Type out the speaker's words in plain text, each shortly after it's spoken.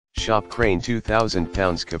Shop crane 2,000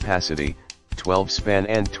 pounds capacity, 12 span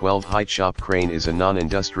and 12 height. Shop crane is a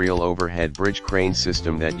non-industrial overhead bridge crane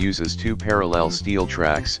system that uses two parallel steel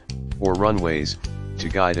tracks, or runways, to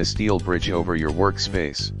guide a steel bridge over your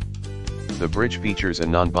workspace. The bridge features a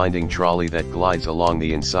non-binding trolley that glides along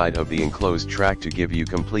the inside of the enclosed track to give you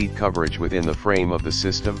complete coverage within the frame of the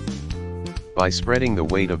system. By spreading the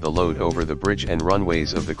weight of the load over the bridge and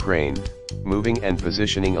runways of the crane, moving and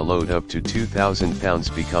positioning a load up to 2,000 pounds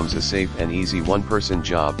becomes a safe and easy one-person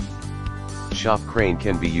job. Shop crane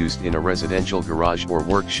can be used in a residential garage or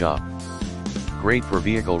workshop. Great for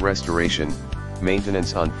vehicle restoration,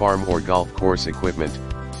 maintenance on farm or golf course equipment,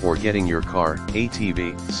 or getting your car,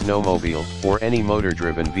 ATV, snowmobile, or any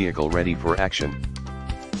motor-driven vehicle ready for action.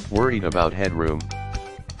 Worried about headroom?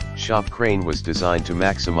 Shop crane was designed to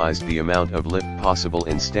maximize the amount of lift possible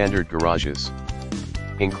in standard garages.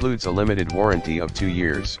 Includes a limited warranty of 2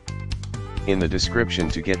 years. In the description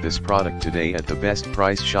to get this product today at the best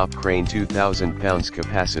price. Shop crane 2,000 pounds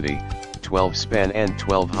capacity, 12 span and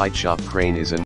 12 height. Shop crane is a